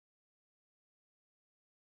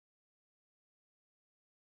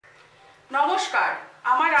নমস্কার,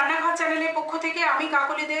 আমার রান্নাঘর চ্যানেলের পক্ষ থেকে আমি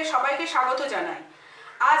কাকলিদের সবাইকে স্বাগত জানাই।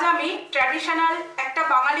 আজ আমি ট্র্যাডিশনাল একটা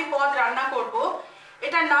বাঙালি পদ রান্না করব।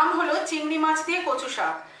 এটার নাম হলো চিংড়ি মাছ দিয়ে কচু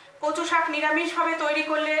শাক। কচু শাক নিরামিষভাবে তৈরি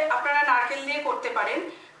করলে আপনারা নারকেল দিয়ে করতে পারেন,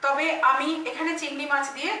 তবে আমি এখানে চিংড়ি মাছ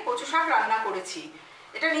দিয়ে কচু শাক রান্না করেছি।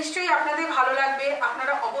 এটা নিশ্চয়ই আপনাদের ভালো লাগবে,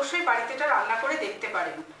 আপনারা অবশ্যই বাড়িতে এটা রান্না করে দেখতে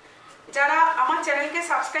পারেন। যারা আমার চ্যানেলকে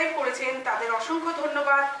সাবস্ক্রাইব করেছেন তাদের অসংখ্য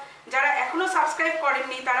ধন্যবাদ। যারা এখনো সাবস্ক্রাইব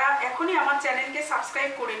করেননি তারা এখনই আমার চ্যানেলকে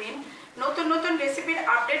সাবস্ক্রাইব করে নিন নতুন নতুন রেসিপির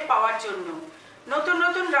আপডেট পাওয়ার জন্য। নতুন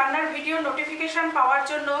নতুন রান্নার ভিডিও নোটিফিকেশন পাওয়ার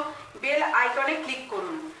জন্য বেল আইকনে ক্লিক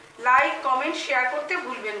করুন। লাইক, কমেন্ট, শেয়ার করতে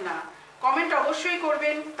ভুলবেন না। কমেন্ট অবশ্যই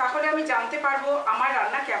করবেন, তাহলে আমি জানতে পারবো আমার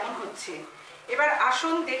রান্না কেমন হচ্ছে। এবার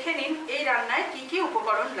আসুন দেখে নিন এই রান্নায় কি কি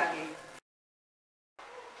উপকরণ লাগে।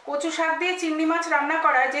 কচু শাক দিয়ে চিংড়ি মাছ রান্না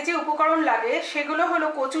করার যে উপকরণ লাগে সেগুলো হলো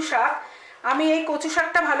কচু শাক। আমি এই কচু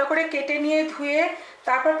শাকটা ভালো করে কেটে নিয়ে ধুয়ে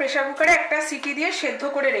তারপর প্রেসার কুকারে একটা সিটি দিয়ে সেদ্ধ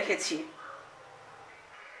করে রেখেছি।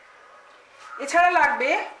 এছাড়া লাগবে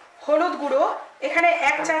হলুদ গুঁড়ো, এখানে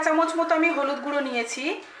 1 চা চামচ মতো আমি হলুদ গুঁড়ো নিয়েছি।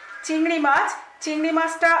 চিংড়ি মাছ, চিংড়ি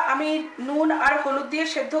মাছটা আমি নুন আর হলুদ দিয়ে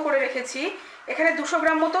সেদ্ধ করে রেখেছি। এখানে 200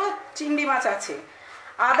 গ্রাম মতো চিংড়ি মাছ আছে।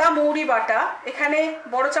 আদা মৌরি বাটা, এখানে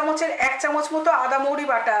বড় চামচের 1 চামচ মতো আদা মৌরি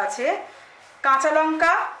বাটা আছে। কাঁচা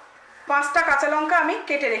লঙ্কা, 5টা কাঁচা লঙ্কা আমি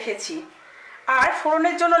কেটে রেখেছি। আর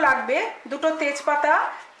ফোড়নের জন্য লাগবে 2টো তেজপাতা,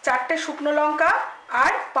 4টে শুকনো লঙ্কা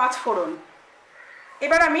আর 5 ফোড়ন।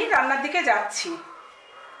 এবার আমি রান্নার দিকে যাচ্ছি।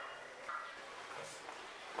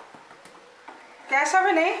 গ্যাস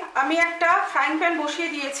ওভেনে আমি একটা ফ্রাইং প্যান বসিয়ে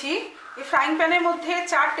দিয়েছি। এই ফ্রাইং প্যানের মধ্যে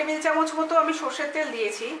 4 টেবিল চামচ মতো আমি সর্ষের তেল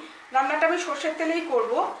দিয়েছি। রান্নাটা আমি সর্ষের তেলেই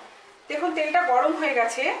করব। দেখুন তেলটা গরম হয়ে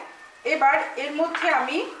গেছে। এবার এর মধ্যে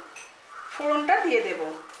আমি ফোড়নটা দিয়ে দেব।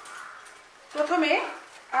 প্রথমে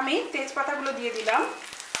আমি তেজপাতাগুলো দিয়ে দিলাম,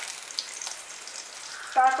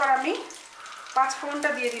 তারপর আমি 5 ফোড়নটা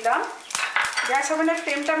দিয়ে দিলাম। গ্যাস ওভেনের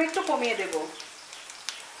ফ্লেমটা আমি একটু কমিয়ে দেব।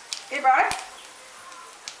 এবার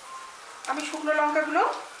আমি শুকনো লঙ্কাগুলো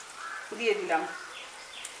দিয়ে দিলাম।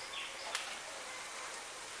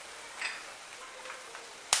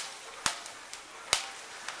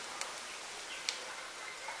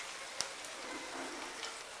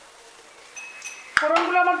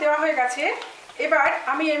 ফোড়নগুলো আমার দেওয়া হয়ে গেছে। এবার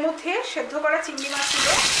আমি এর মধ্যে সেদ্ধ করা চিংড়ি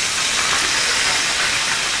মাছগুলো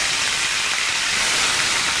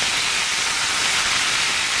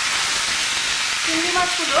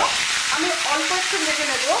আমি অল্প একটু ভেজে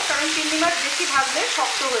নেব, কারণ চিংড়ি মাছ বেশি ভাজলে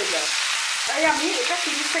শক্ত হয়ে যায়। তাই আমি এটা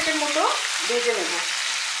 30 সেকেন্ড মতো ভেজে নেব।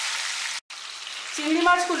 চিংড়ি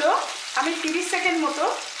মাছগুলো আমি 30 সেকেন্ড মতো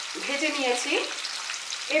ভেজে নিয়েছি।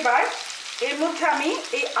 এবার এর মধ্যে আমি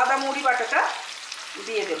এই আদা মৌরি বাটাটা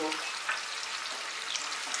দিয়ে দেব।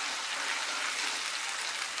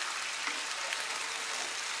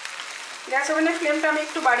 গ্যাস ওভেনের ফ্লেমটা আমি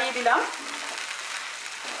একটু বাড়িয়ে দিলাম।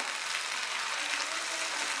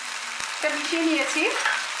 এটা মিশিয়ে নিয়েছি।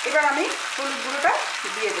 এবার আমি হলুদ গুঁড়োটা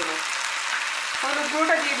দিয়ে দেব। হলুদ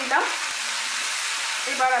গুঁড়োটা দিয়ে দিলাম।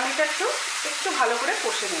 এবার আমি এটা একটু ভালো করে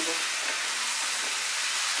কষে নেব।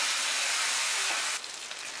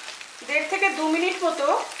 1.5 থেকে 2 মিনিট মতো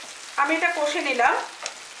আমি এটা কষে নিলাম।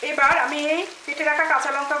 এবার আমি এই কেটে রাখা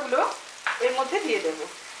কাঁচা লঙ্কাগুলো এর মধ্যে দিয়ে দেব।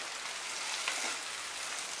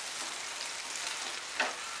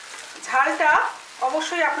 ঝালটা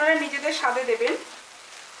অবশ্যই আপনারা নিজেদের স্বাদে দেবেন।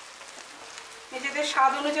 নিজেদের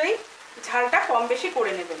স্বাদ অনুযায়ী ঝালটা কম বেশি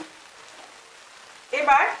করে নেবেন।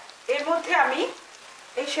 এবার এর মধ্যে আমি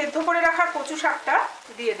এই সেদ্ধ করে রাখা কচু শাকটা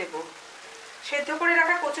দিয়ে দেব। সেদ্ধ করে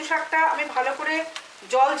রাখা কচু শাকটা আমি ভালো করে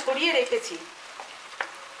জল ঝরিয়ে রেখেছি,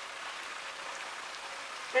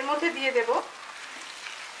 এর মধ্যে দিয়ে দেব।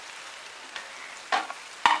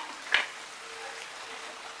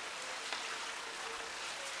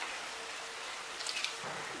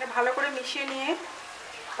 ভালো করে মিশিয়ে নিয়ে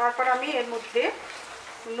তারপর আমি এর মধ্যে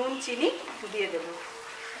নুন চিনি দিয়ে দেব।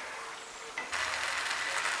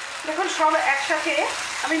 দেখুন সব একসাথে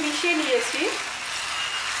আমি মিশিয়ে নিয়েছি।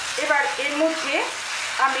 এবার এর মধ্যে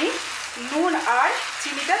আমি নুন আর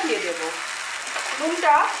চিনিটা দিয়ে দেব।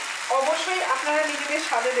 নুনটা অবশ্যই আপনারা নিজেদের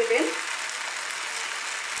স্বাদে দেবেন।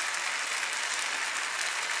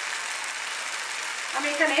 আমি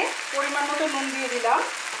এখানে পরিমাণ মতো নুন দিয়ে দিলাম।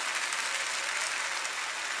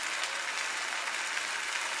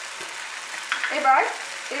 এবার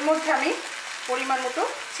এর মধ্যে আমি পরিমাণ মতো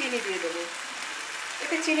চিনি দিয়ে দেব।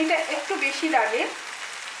 এতে চিনিটা একটু বেশি লাগে,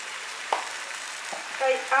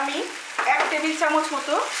 তাই আমি 1 টেবিল চামচ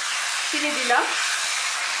মতো চিনি দিলাম।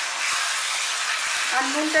 আর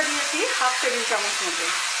নুনটা দিয়েছি 1/2 টেবিল চামচ মতো।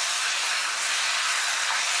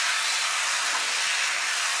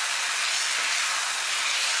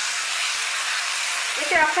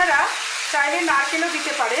 এতে আপনারা চাইলে নারকেলও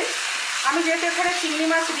দিতে পারেন। আমি যেহেতু এখানে চিংড়ি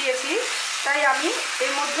মাছ দিয়েছি তাই আমি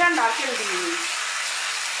এর মধ্যে আর নারকেল দিইনি।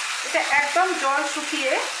 এটা একদম জল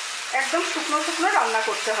শুকিয়ে একদম শুকনো শুকনো রান্না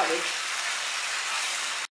করতে হবে।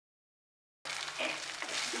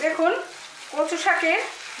 দেখুন কচু শাকের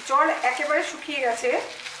জল একেবারে শুকিয়ে গেছে,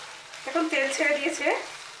 এখন তেল ছেড়ে দিয়েছে।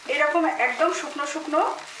 এরকম একদম শুকনো শুকনো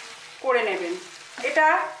করে নেবেন। এটা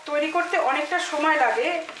তৈরি করতে অনেকটা সময় লাগে,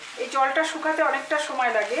 এই জলটা শুকাতে অনেকটা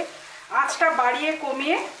সময় লাগে। আঁচটা বাড়িয়ে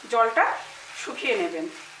কমিয়ে জলটা শুকিয়ে নেবেন।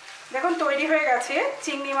 দেখুন তৈরি হয়ে গেছে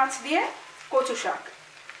চিংড়ি মাছ দিয়ে কচু শাক।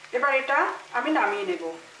 এবার এটা আমি নামিয়ে নেব।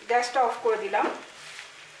 গ্যাসটা অফ করে দিলাম।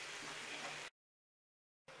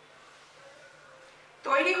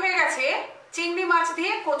 তৈরি হয়ে গেছে চিংড়ি মাছ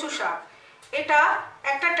দিয়ে কচু শাক। এটা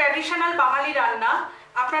একটা ট্র্যাডিশনাল বাঙালি রান্না।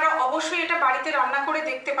 আপনারা অবশ্যই এটা বাড়িতে রান্না করে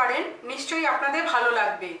দেখতে পারেন, নিশ্চয়ই আপনাদের ভালো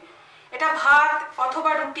লাগবে। এটা ভাত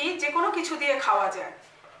অথবা রুটি যে কোনো কিছু দিয়ে খাওয়া যায়।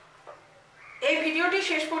 এই ভিডিওটি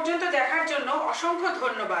শেষ পর্যন্ত দেখার জন্য অসংখ্য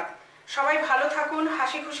ধন্যবাদ। সবাই ভালো থাকুন,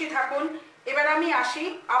 হাসি খুশি থাকুন। এবার আমি আসি,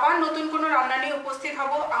 আবার নতুন কোনো রান্না নিয়ে উপস্থিত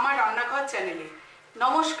হব আমার রান্নাঘর চ্যানেলে।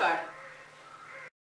 নমস্কার।